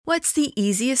What's the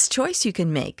easiest choice you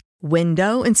can make?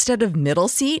 Window instead of middle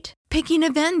seat? Picking a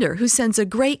vendor who sends a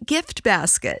great gift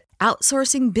basket?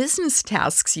 Outsourcing business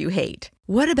tasks you hate?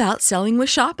 What about selling with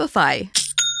Shopify?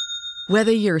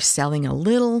 Whether you're selling a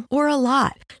little or a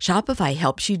lot, Shopify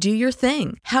helps you do your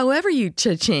thing, however you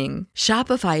cha-ching.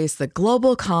 Shopify is the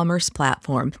global commerce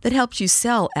platform that helps you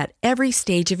sell at every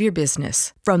stage of your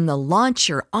business. From the launch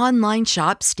your online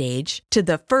shop stage to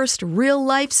the first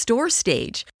real-life store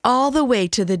stage, all the way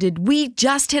to the did we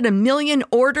just hit a million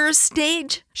orders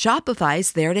stage.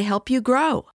 Shopify's there to help you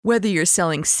grow. Whether you're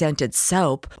selling scented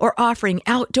soap or offering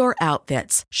outdoor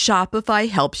outfits, Shopify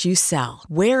helps you sell.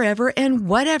 Wherever and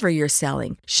whatever you're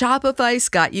selling, Shopify's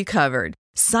got you covered.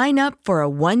 Sign up for a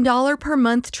 $1 per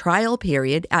month trial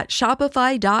period at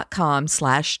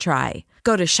shopify.com/try.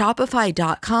 Go to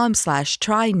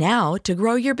shopify.com/try now to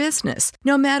grow your business,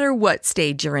 no matter what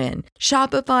stage you're in.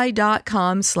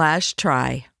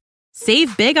 Shopify.com/try.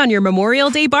 Save big on your Memorial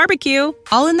Day barbecue,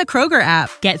 all in the Kroger app.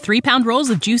 Get 3-pound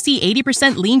rolls of juicy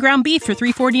 80% lean ground beef for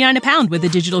 $3.49 a pound with a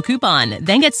digital coupon.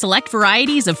 Then get select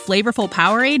varieties of flavorful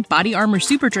Powerade, Body Armor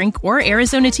Super Drink, or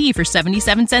Arizona tea for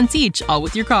 77 cents each, all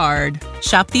with your card.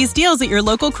 Shop these deals at your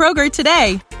local Kroger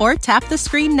today, or tap the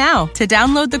screen now to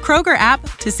download the Kroger app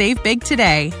to save big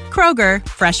today. Kroger,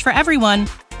 fresh for everyone.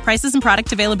 Prices and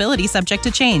product availability subject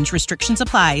to change. Restrictions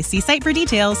apply. See site for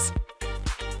details.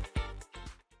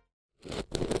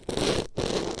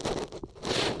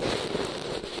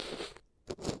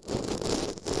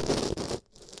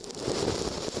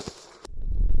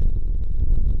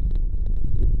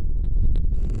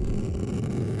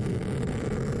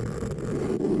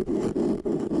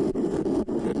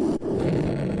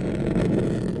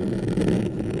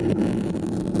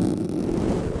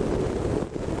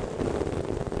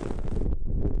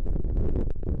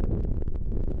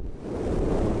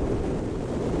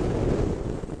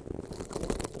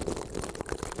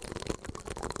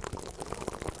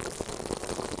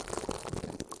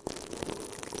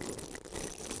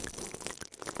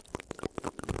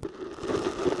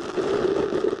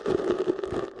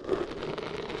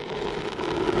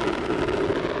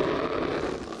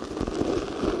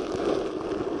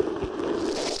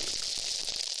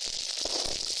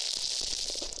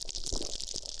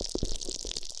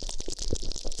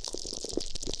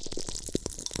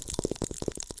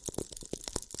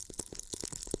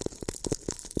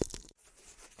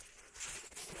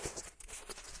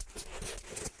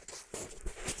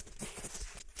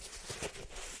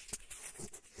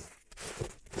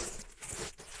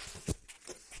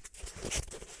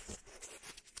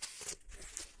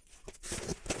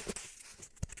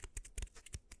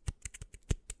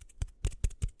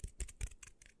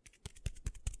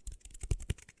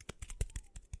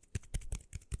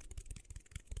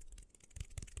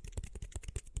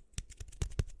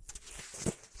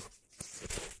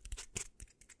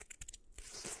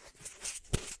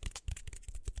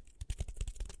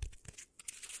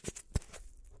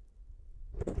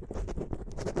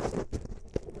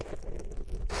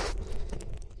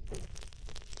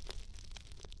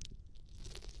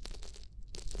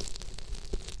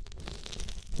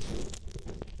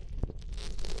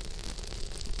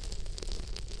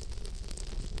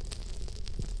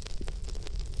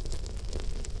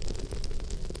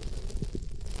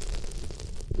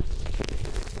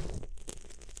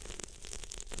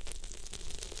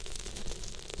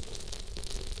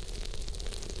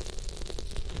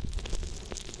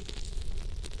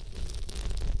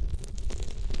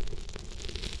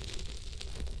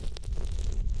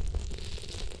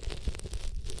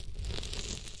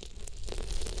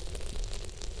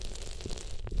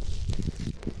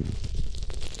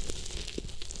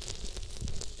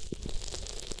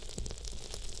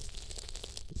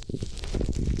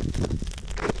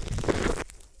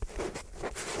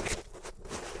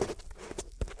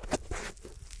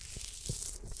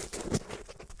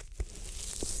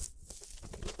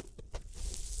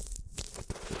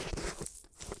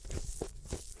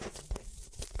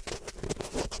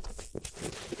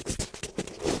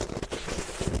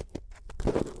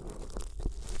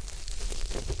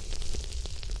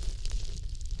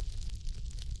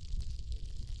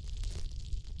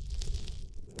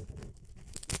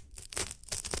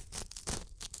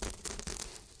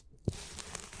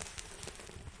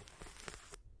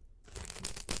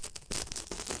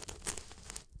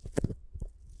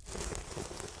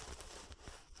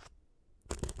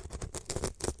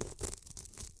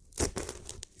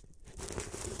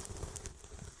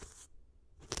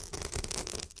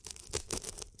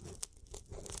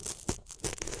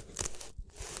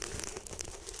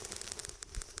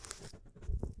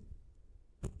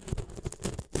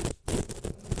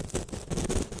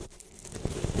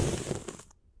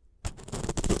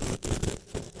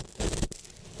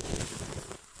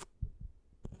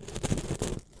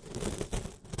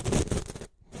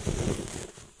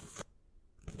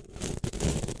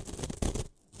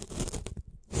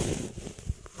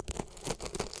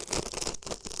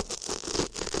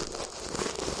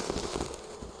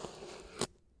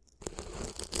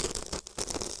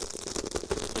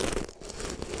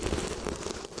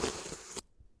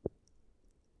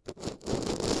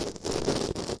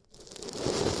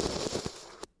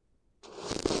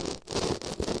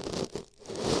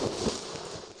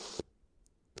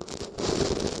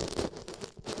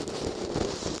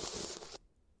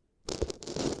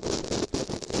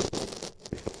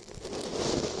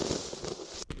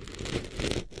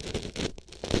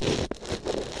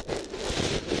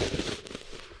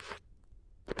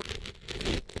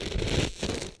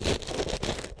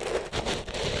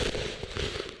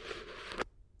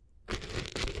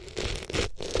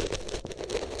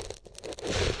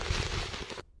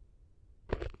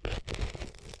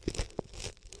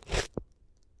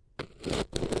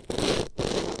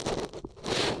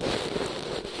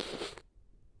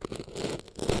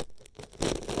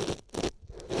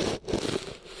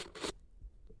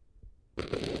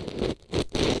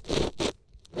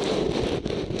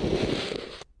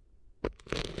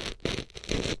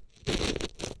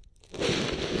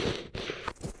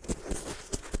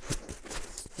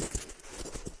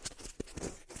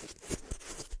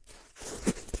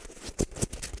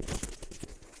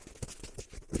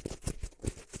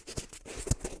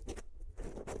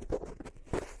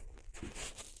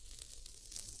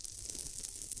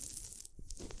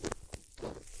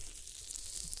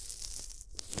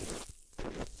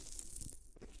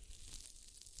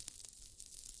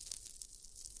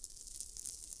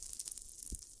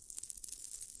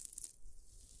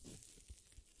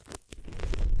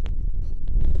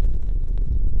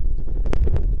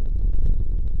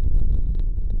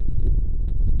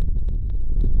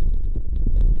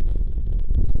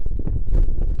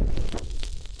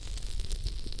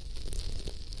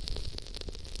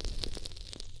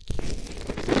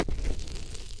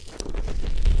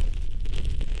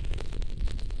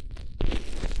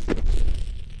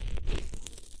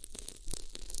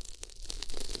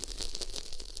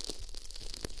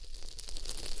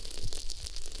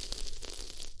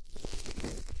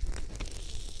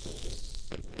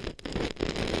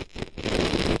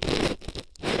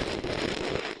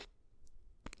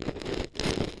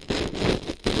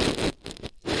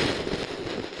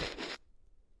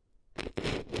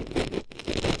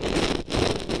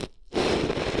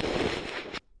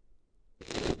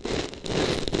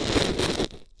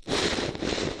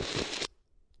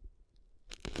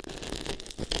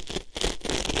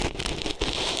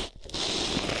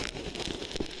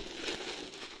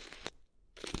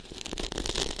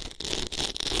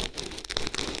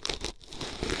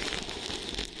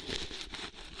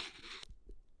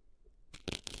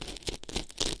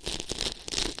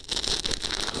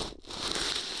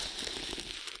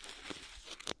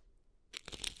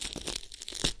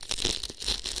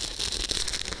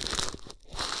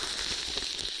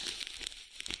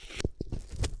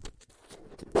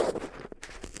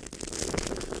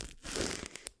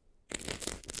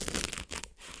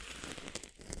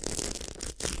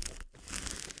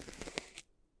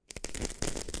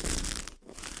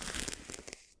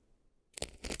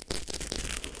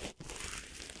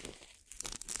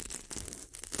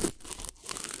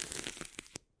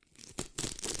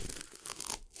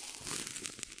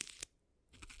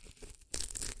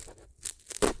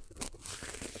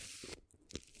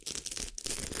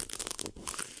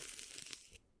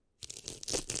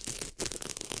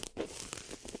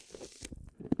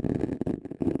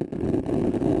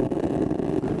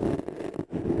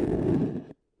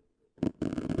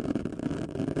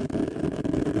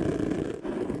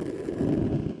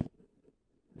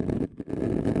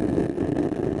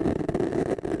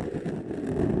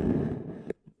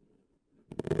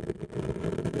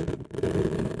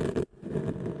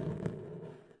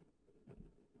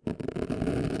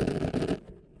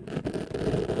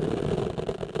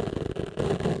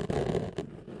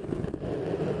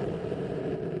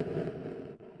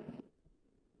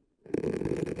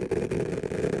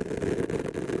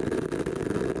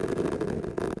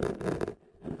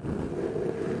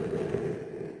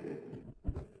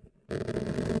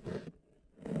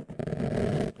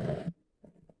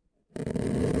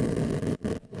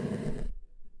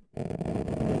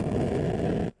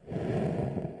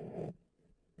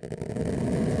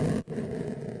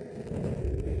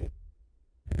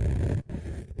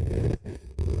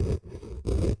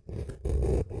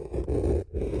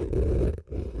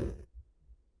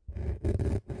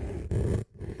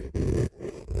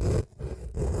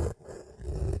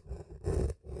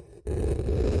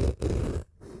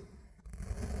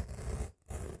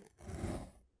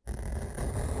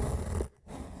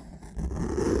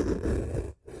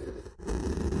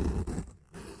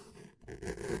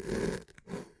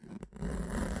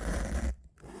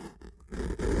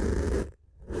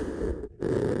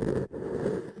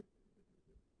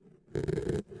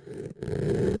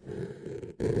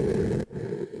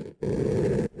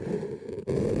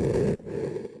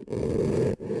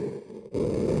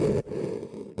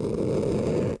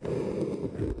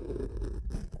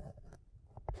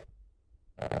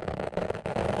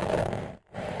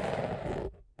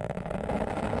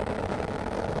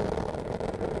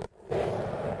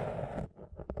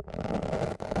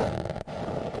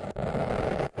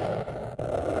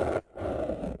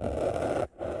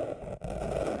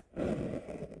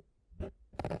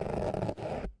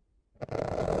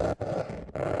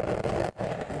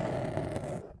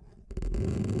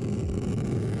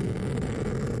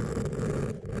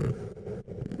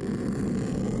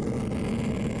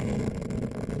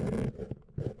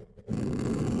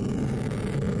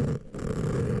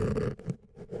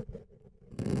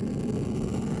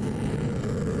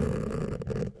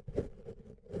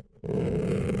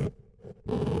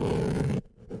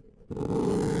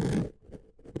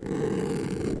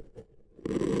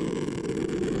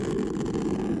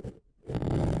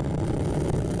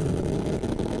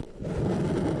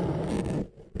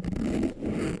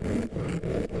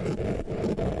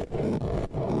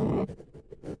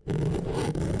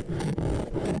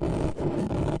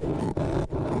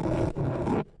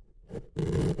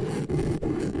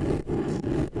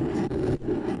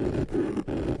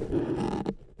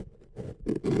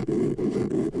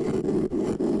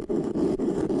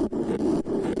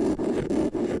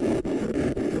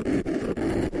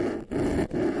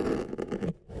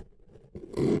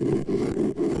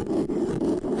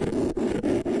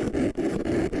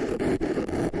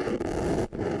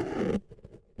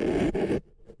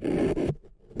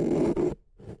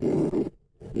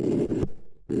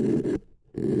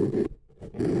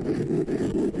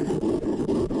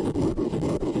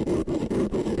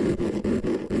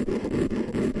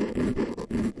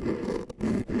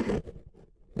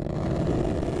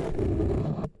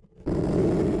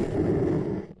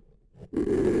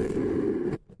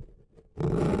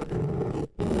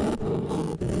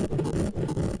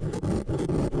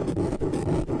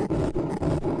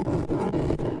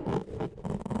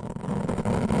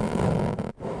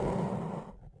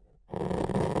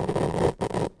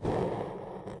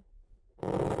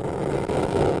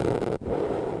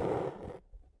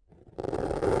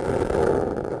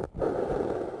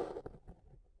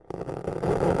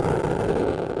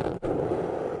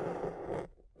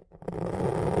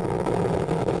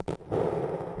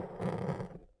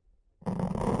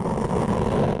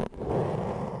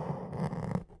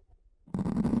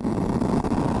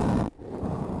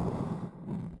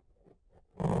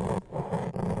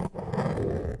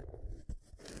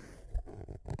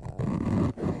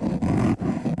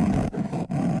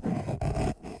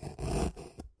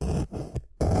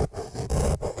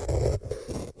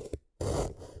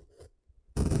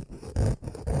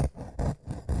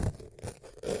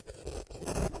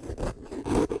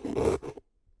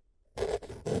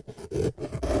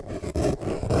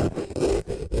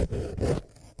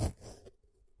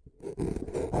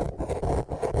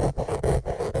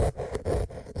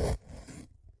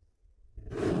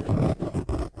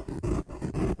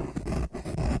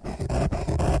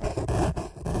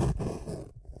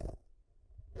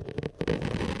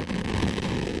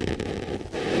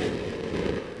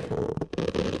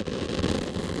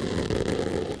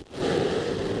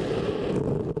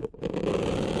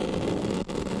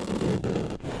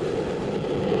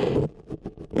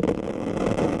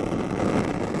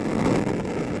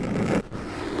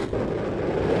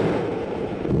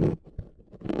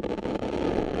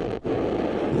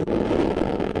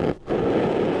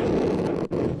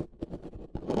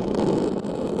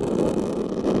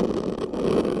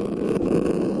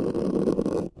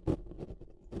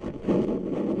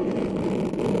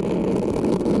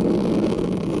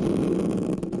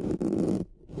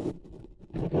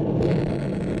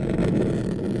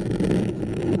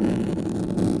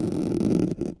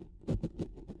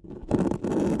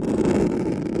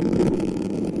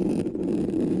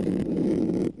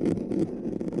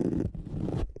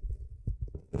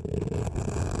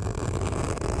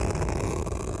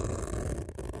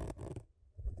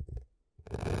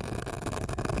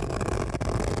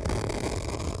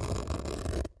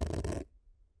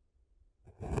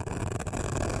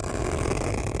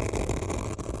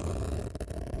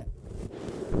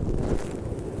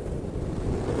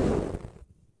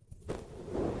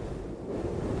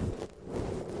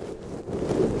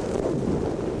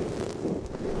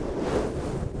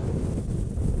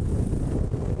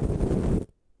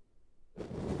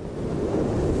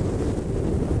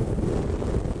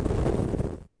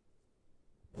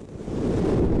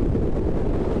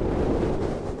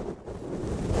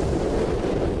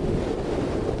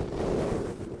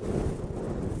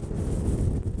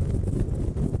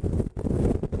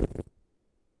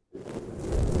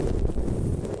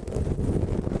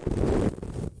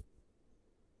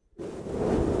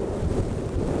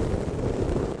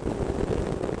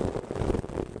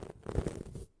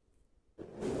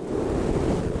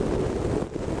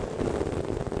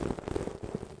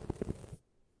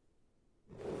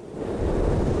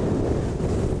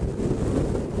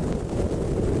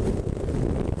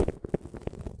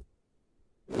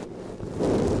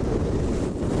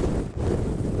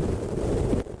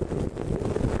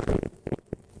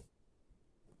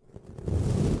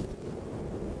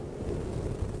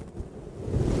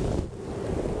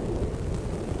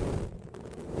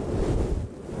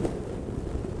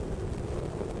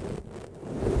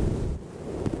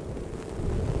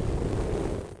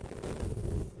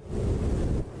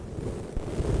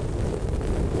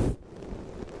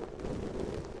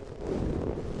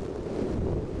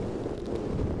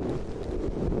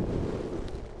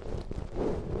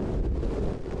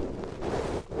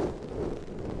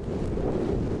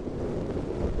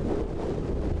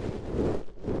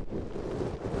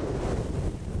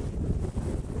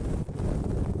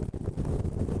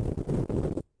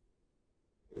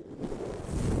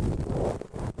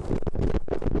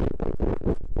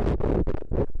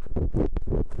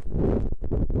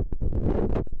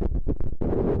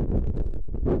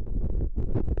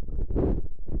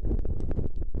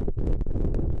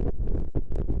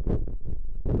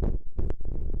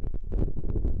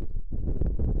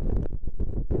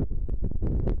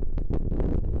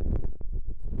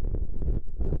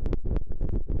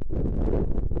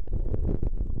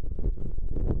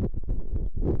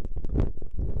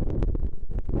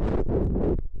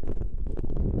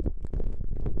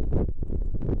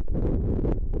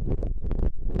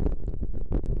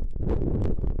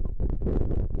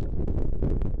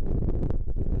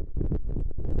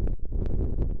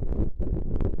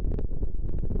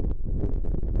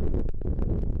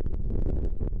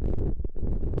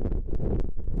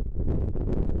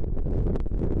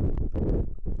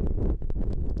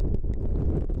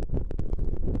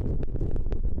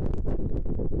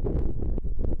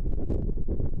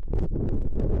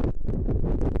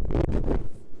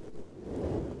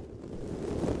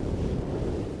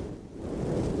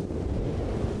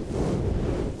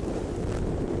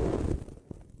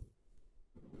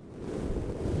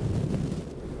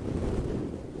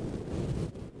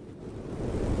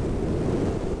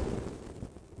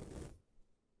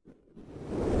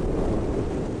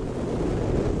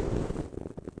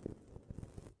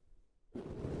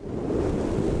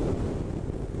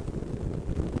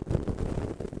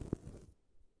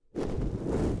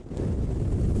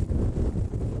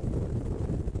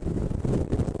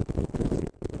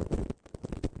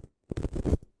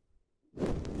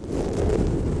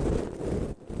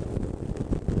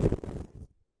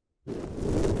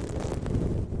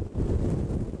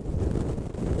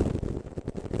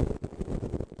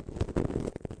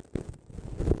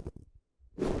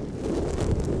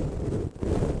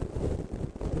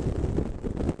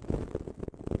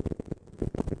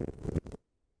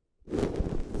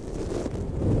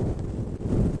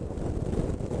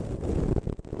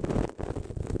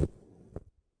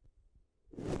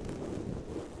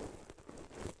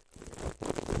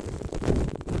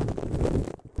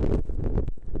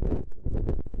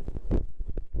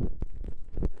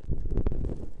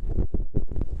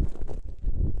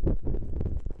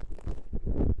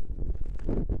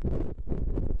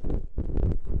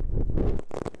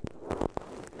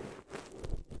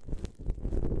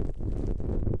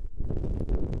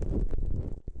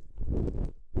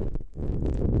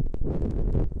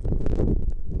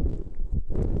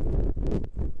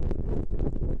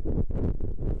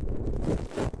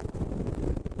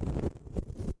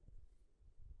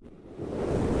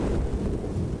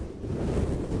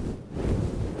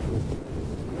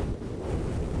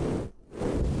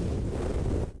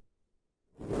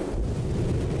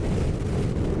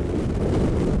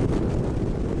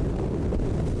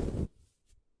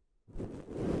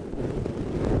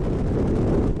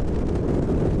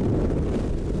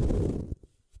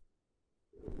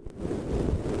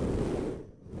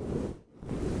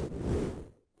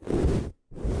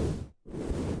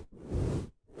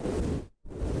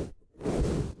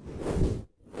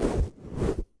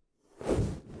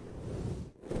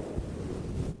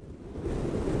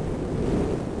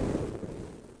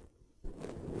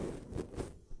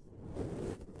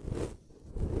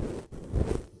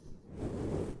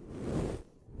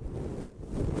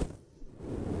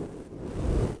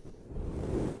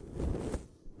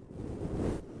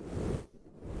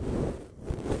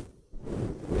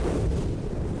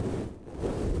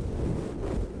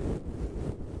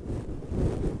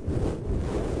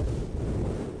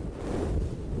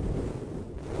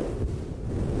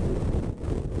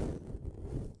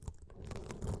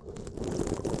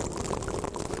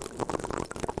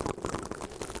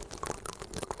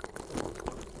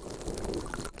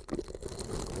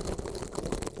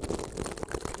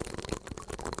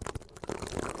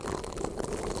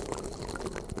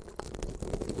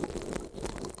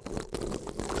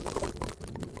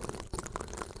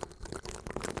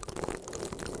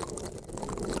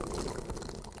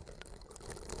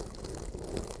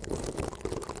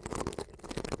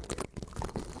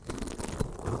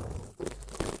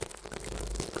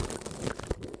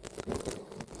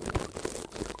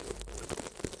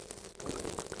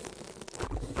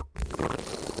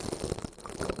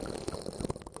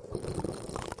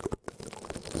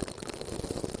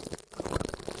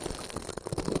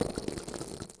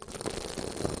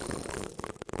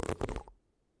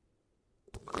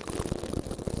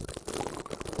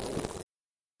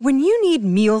 When you need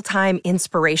mealtime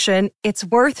inspiration, it's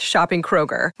worth shopping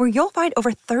Kroger, where you'll find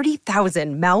over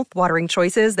 30,000 mouth-watering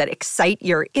choices that excite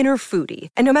your inner foodie.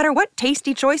 And no matter what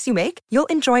tasty choice you make,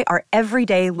 you'll enjoy our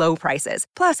everyday low prices,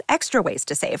 plus extra ways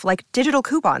to save, like digital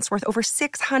coupons worth over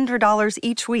 $600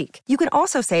 each week. You can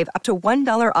also save up to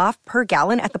 $1 off per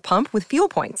gallon at the pump with fuel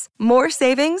points. More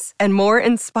savings and more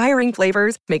inspiring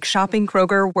flavors make shopping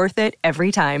Kroger worth it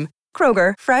every time.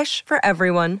 Kroger, fresh for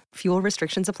everyone. Fuel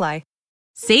restrictions apply.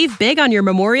 Save big on your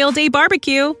Memorial Day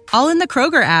barbecue, all in the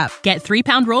Kroger app. Get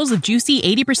 3-pound rolls of juicy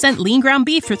 80% lean ground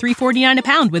beef for $3.49 a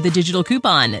pound with a digital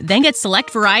coupon. Then get select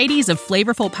varieties of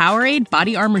flavorful Powerade,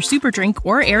 Body Armor Super Drink,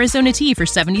 or Arizona tea for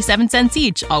 77 cents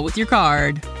each, all with your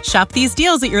card. Shop these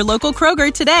deals at your local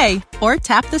Kroger today, or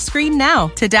tap the screen now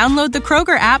to download the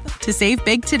Kroger app to save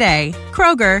big today.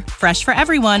 Kroger, fresh for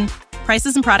everyone.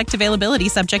 Prices and product availability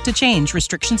subject to change.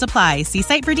 Restrictions apply. See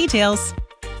site for details.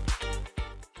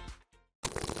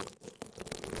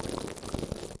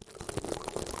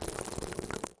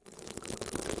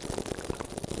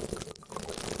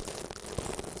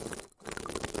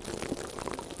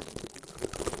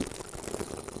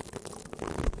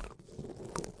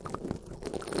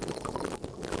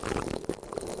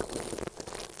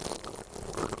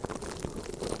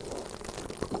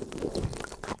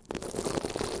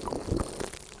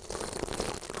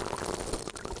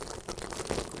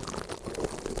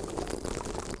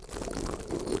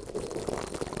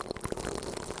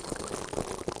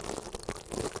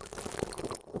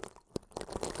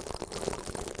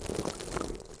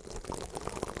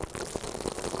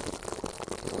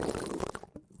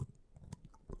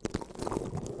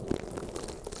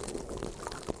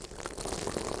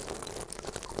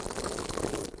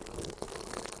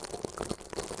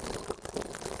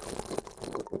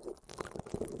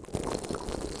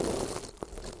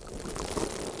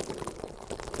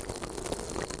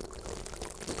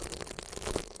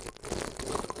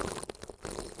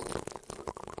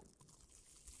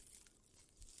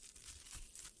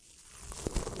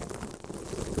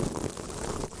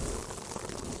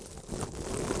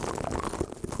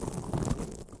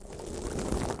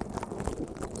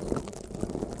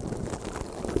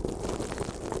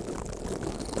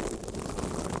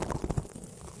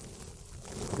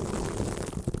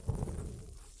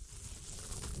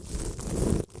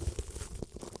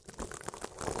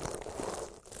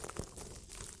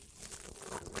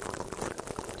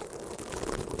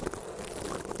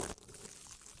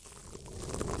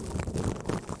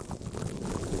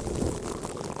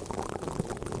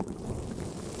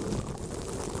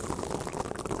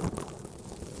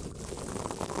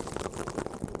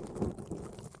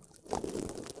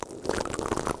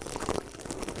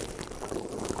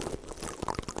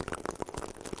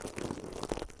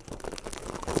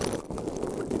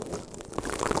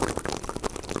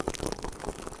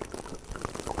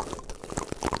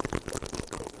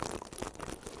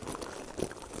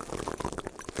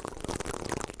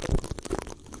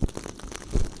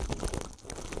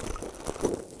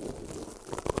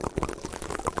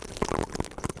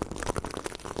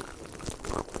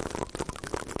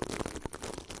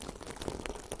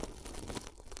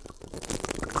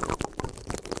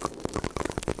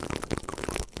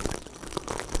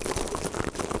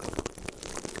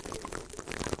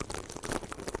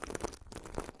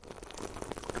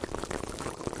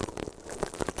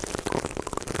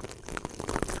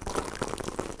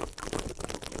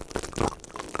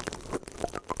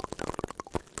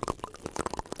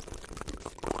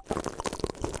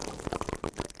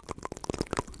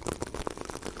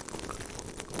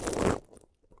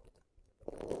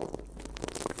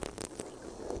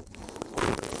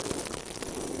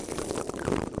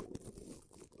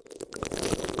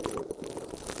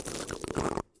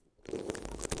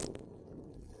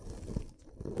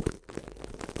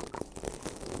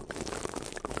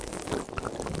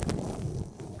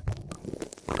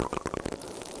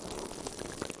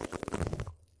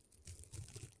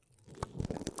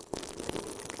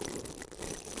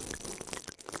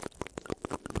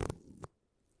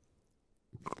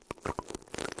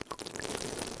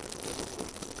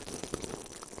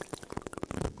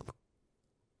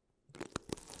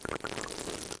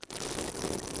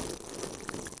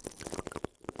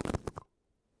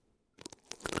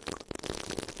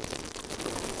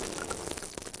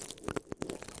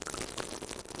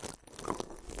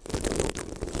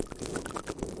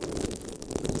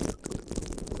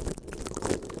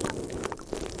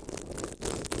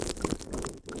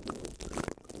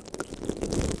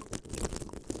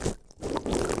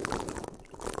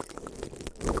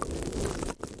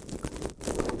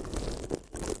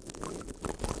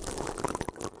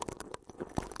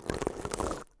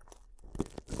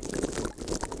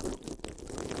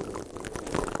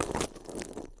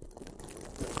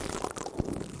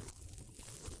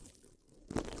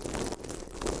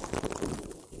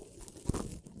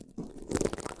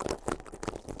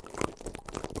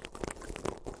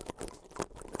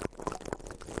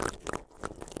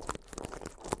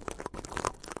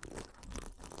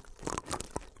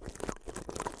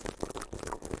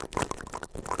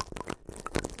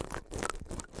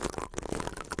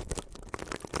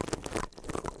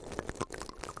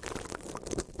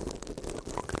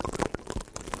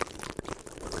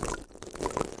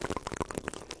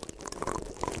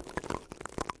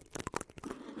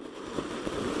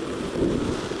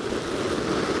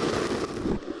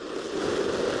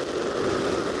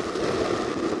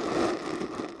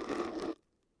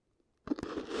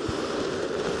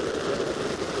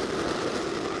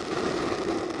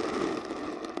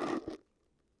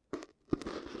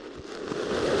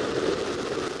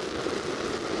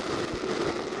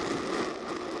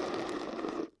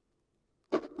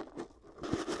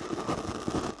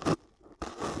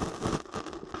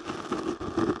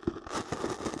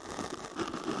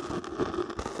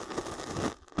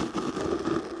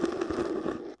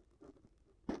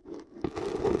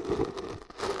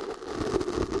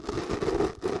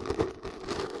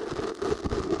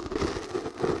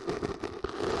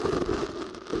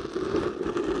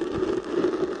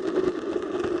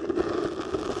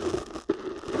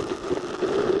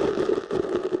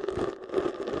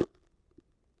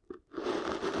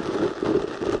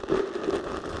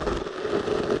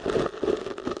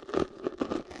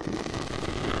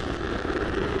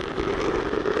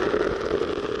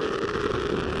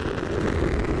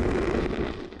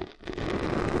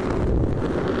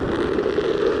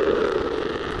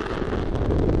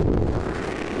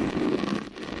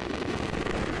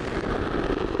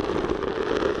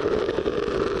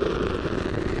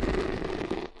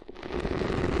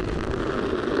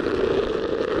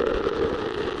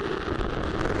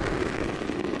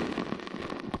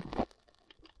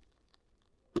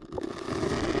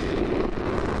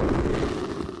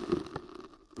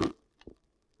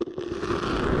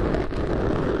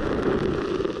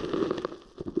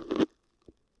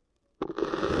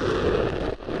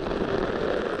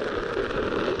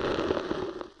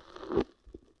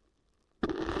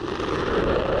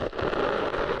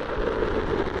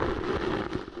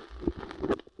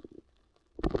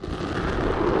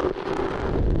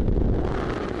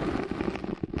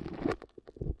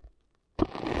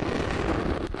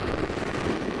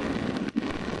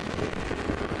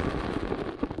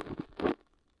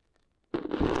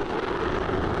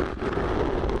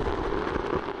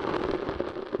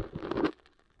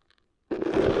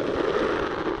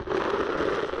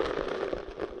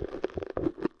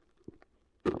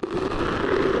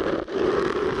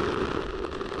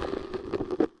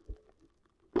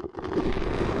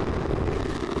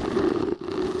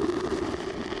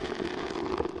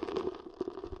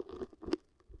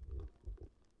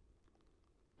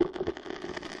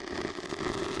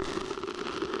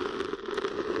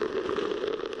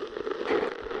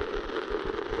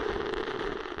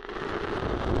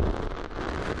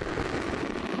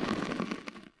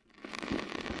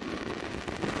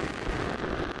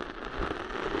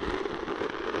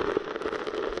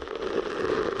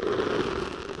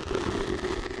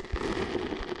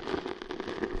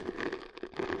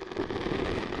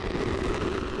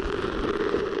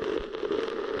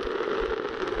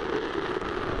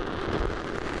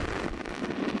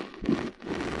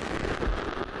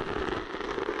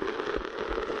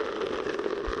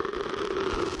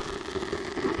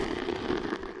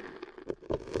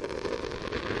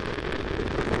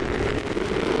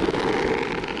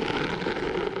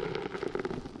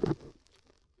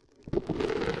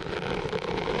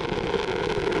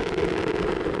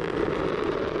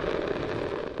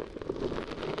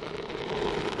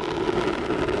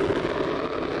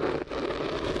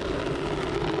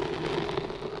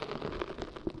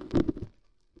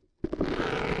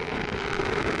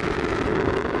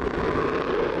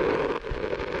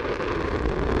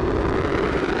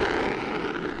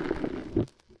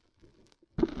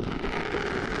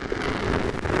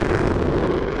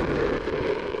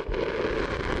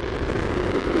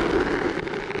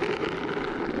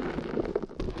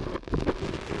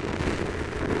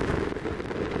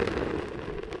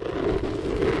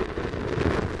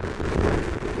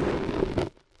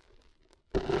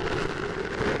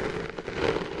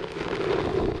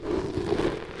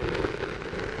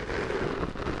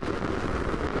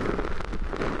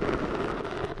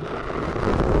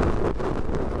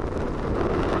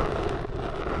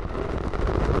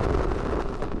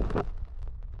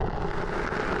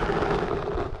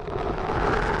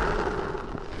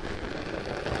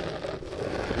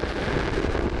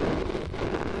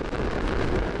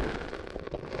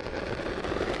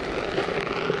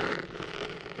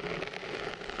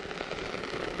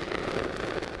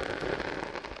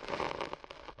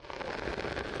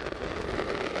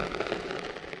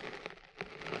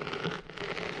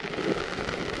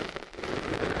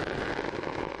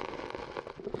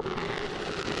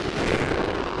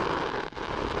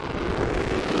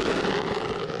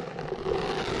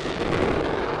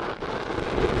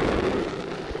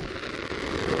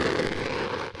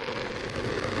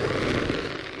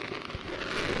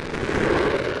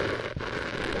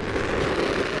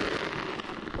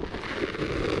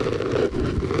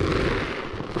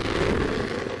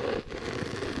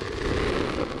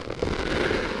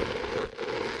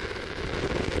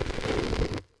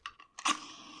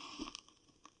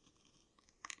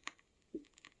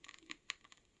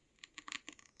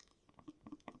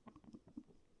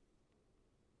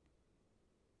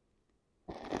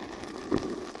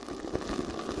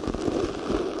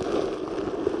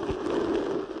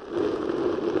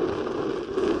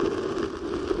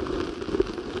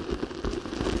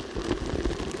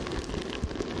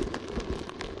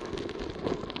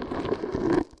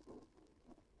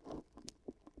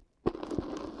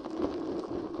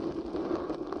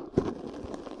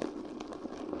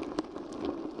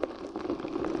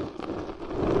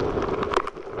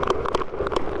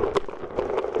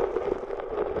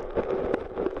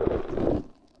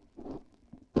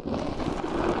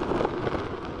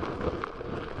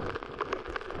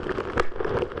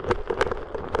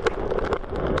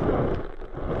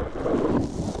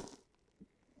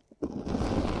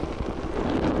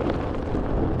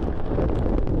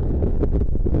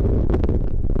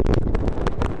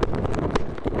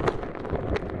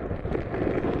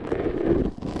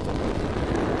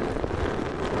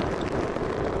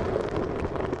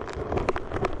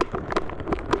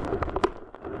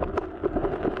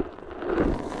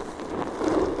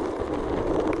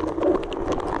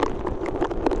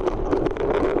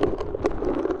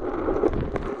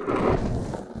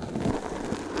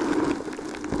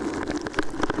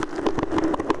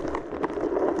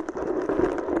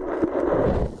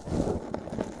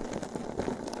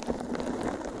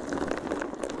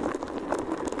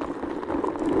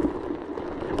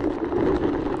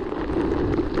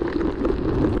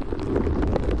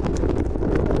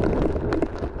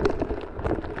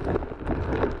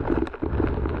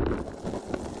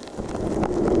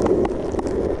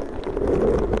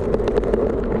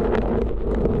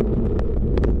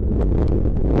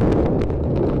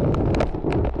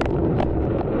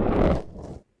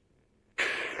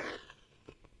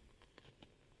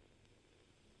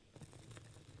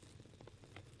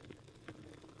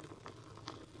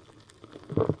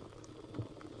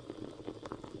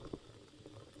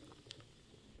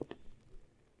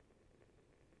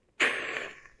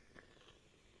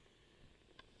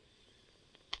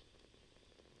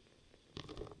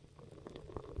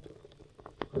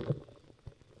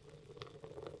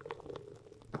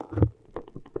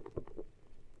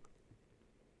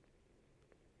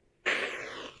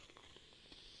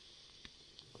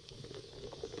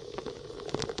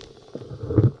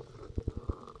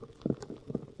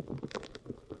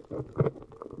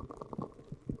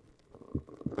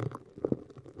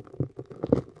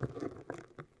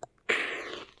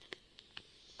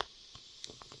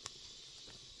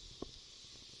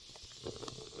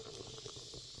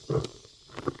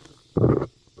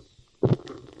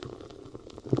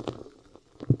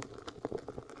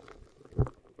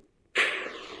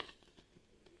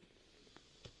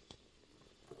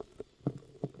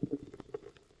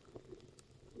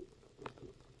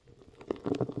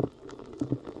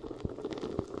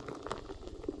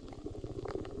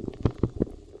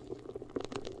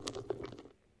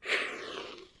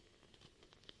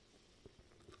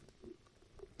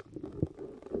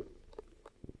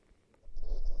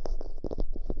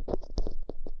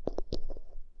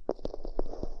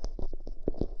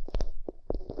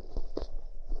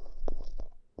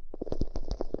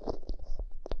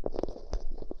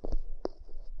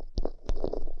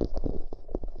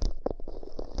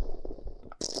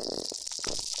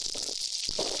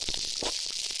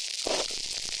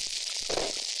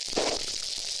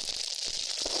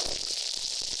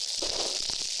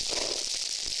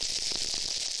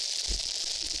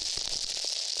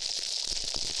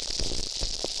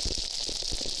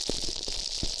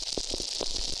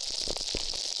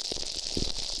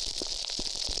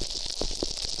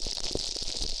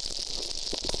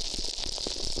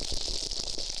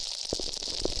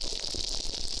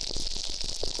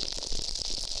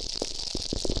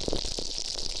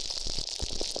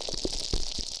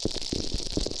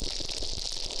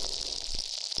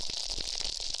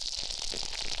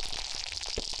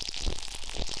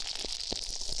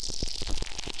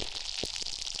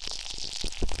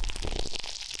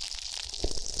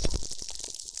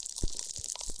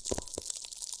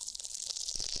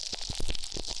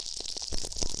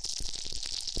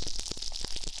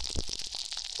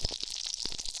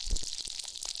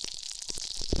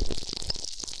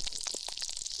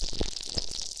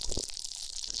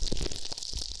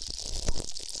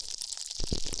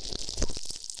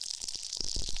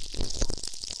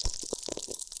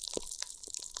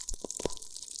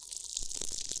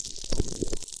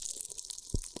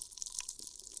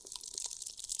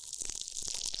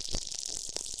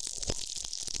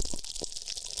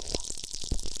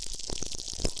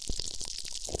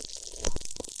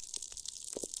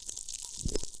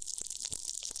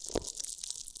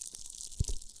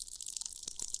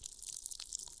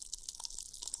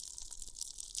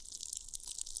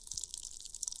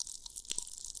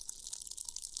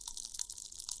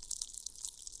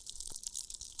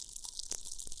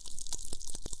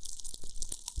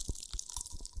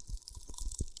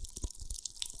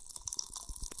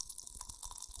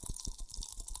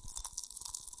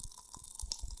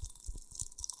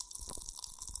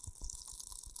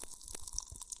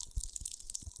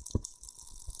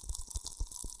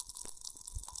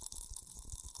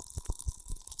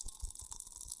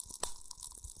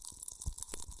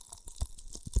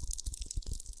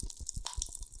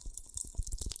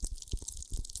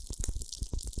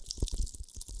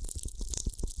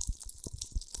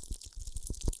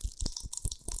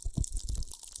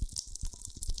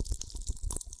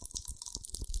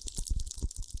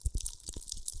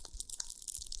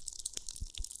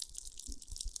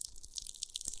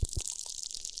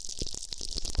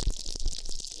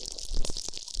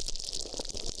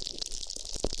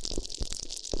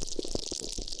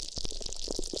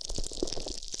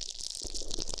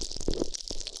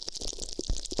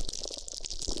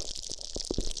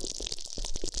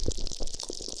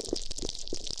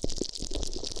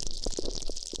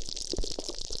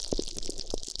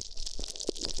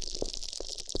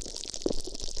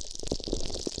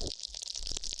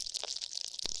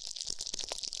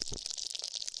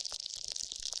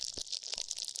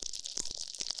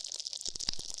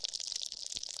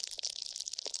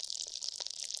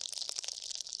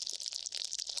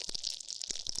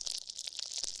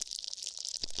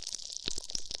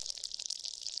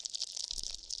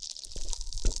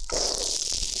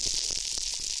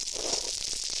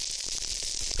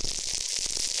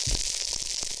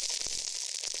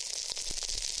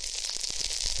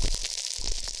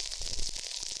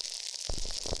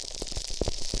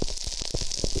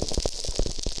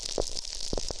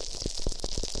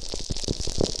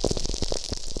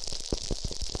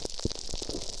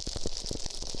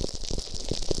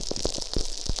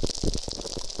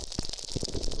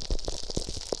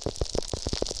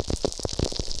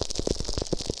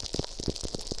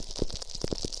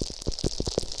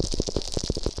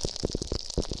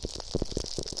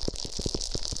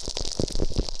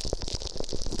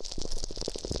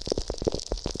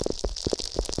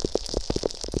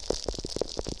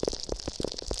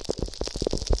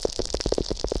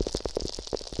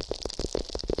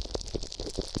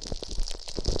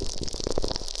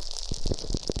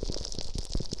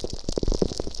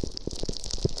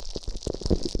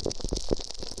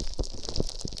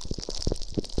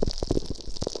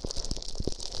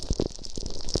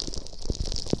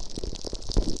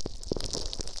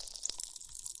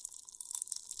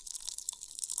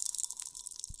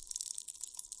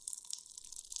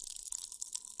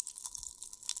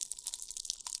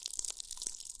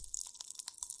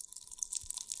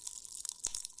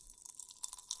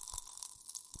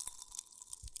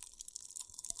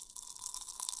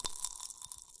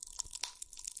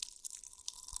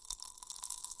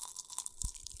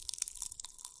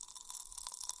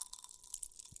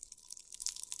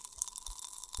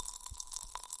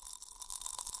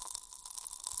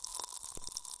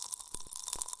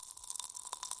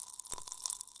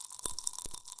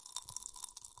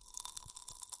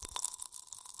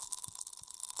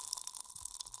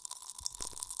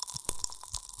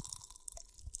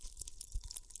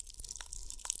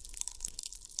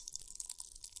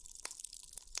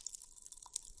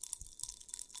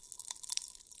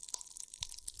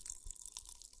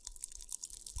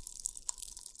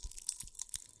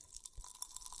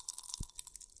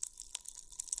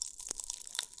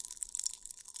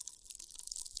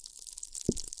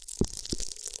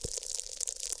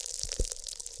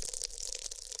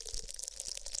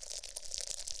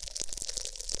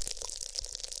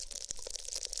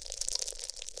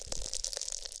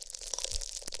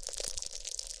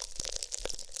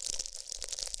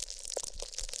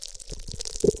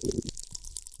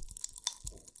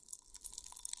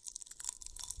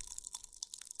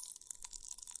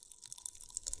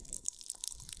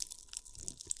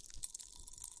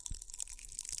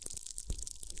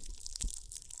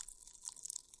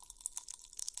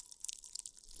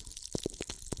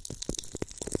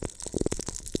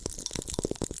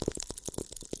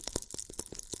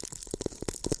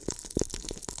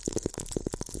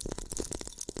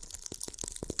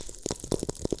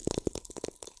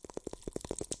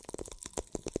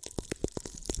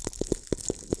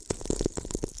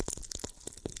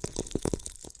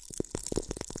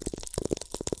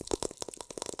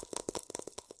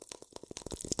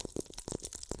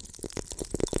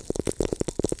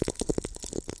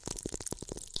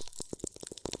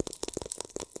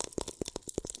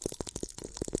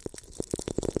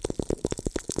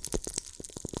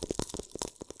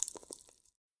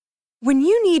 When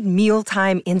you need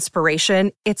mealtime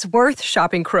inspiration, it's worth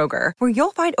shopping Kroger, where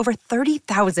you'll find over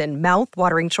 30,000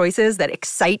 mouth-watering choices that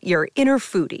excite your inner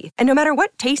foodie. And no matter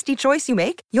what tasty choice you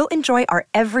make, you'll enjoy our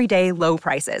everyday low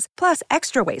prices, plus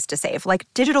extra ways to save, like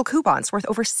digital coupons worth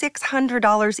over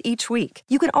 $600 each week.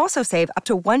 You can also save up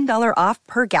to $1 off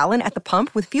per gallon at the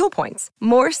pump with fuel points.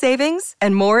 More savings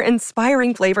and more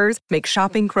inspiring flavors make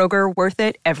shopping Kroger worth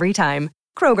it every time.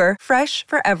 Kroger, fresh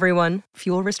for everyone.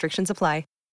 Fuel restrictions apply.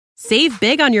 Save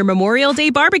big on your Memorial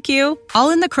Day barbecue, all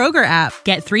in the Kroger app.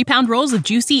 Get 3-pound rolls of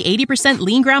juicy 80%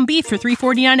 lean ground beef for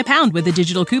 $3.49 a pound with a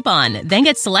digital coupon. Then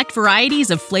get select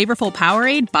varieties of flavorful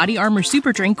Powerade, Body Armor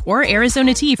Super Drink, or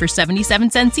Arizona tea for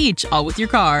 77 cents each, all with your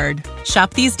card.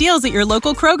 Shop these deals at your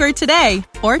local Kroger today,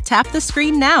 or tap the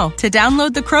screen now to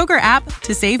download the Kroger app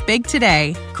to save big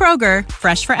today. Kroger,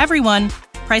 fresh for everyone.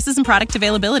 Prices and product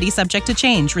availability subject to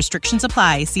change. Restrictions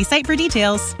apply. See site for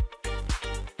details.